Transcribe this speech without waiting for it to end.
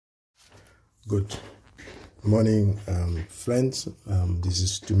Good morning, friends. This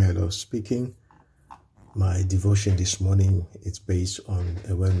is Tumelo speaking. My devotion this morning is based on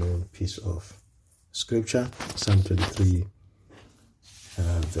a well-known piece of scripture, Psalm 23,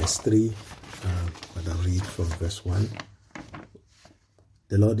 verse 3, but I'll read from verse 1.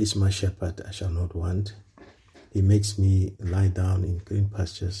 The Lord is my shepherd, I shall not want. He makes me lie down in green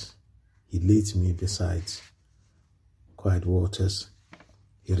pastures. He leads me beside quiet waters.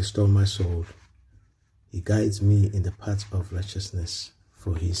 He restores my soul. He guides me in the paths of righteousness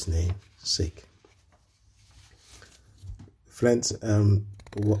for his name's sake. Friends,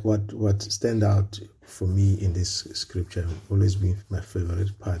 what stand out for me in this scripture, always been my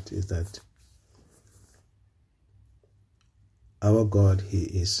favorite part, is that our God, he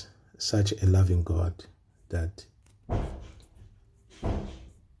is such a loving God that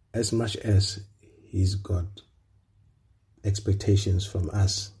as much as he's got expectations from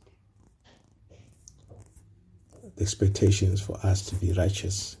us, expectations for us to be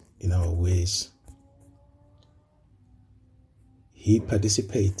righteous in our ways, he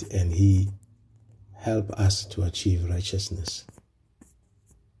participates and he helps us to achieve righteousness.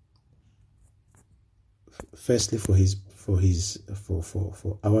 Firstly, for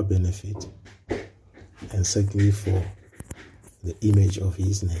our benefit, and secondly, for the image of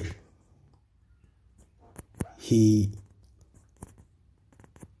his name. He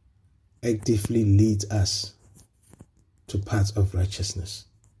actively leads us to paths of righteousness.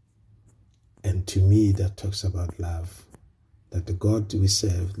 And to me, that talks about love. That the God we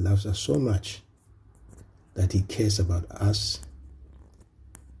serve loves us so much that he cares about us,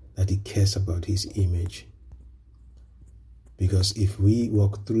 that he cares about his image. Because if we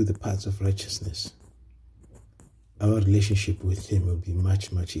walk through the paths of righteousness, our relationship with him will be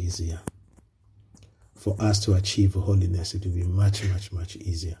much, much easier. For us to achieve holiness, it will be much, much, much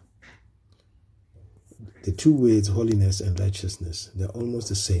easier. The two words, holiness and righteousness, they're almost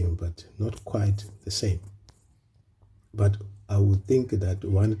the same, but not quite the same. But I would think that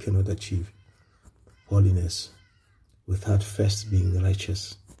one cannot achieve holiness without first being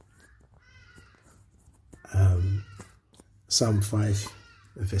righteous. Psalm 5,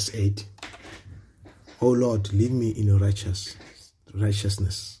 verse 8. O Lord, lead me in your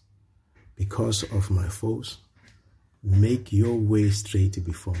righteousness because of my foes. Make your way straight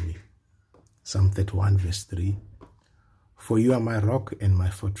before me. Psalm 31, verse 3. For you are my rock and my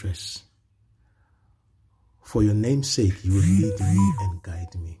fortress. For your name's sake, you will lead me and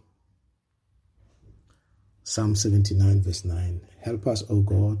guide me. Psalm 79, verse 9. Help us, O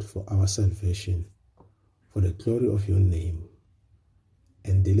God, for our salvation, for the glory of your name,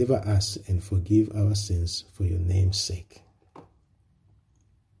 and deliver us and forgive our sins for your name's sake.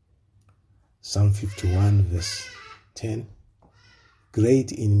 Psalm 51, verse 10.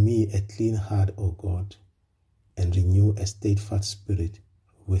 Create in me a clean heart, O God, and renew a steadfast spirit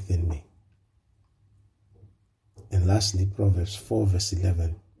within me. And lastly, Proverbs 4, verse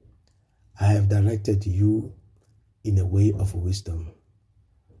 11. I have directed you in a way of wisdom.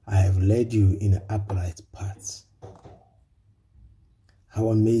 I have led you in upright paths. How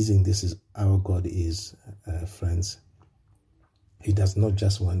amazing this is! Our God is, friends. He does not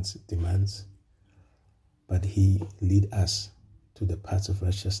just want demands, but he leads us to the paths of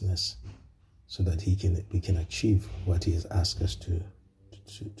righteousness so that we can achieve what he has asked us to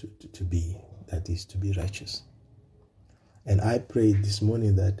be, that is, to be righteous. And I pray this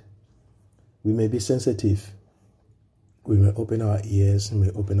morning that we may be sensitive. We may open our ears and may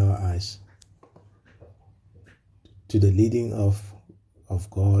open our eyes to the leading of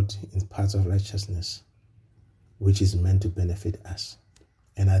God in paths of righteousness, which is meant to benefit us.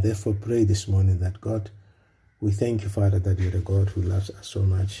 And I therefore pray this morning that God, we thank you, Father, that you're the God who loves us so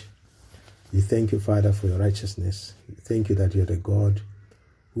much. We thank you, Father, for your righteousness. We thank you that you're the God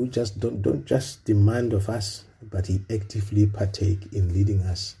who just don't just demand of us, but he actively partake in leading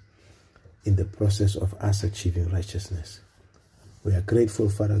us in the process of us achieving righteousness. We are grateful,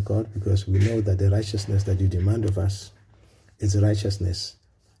 Father God, because we know that the righteousness that you demand of us is a righteousness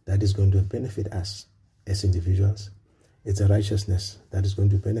that is going to benefit us as individuals. It's a righteousness that is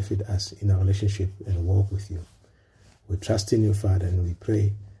going to benefit us in our relationship and walk with you. We trust in you, Father, and we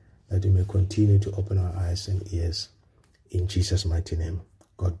pray that you may continue to open our eyes and ears. In Jesus' mighty name,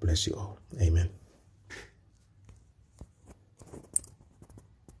 God bless you all. Amen.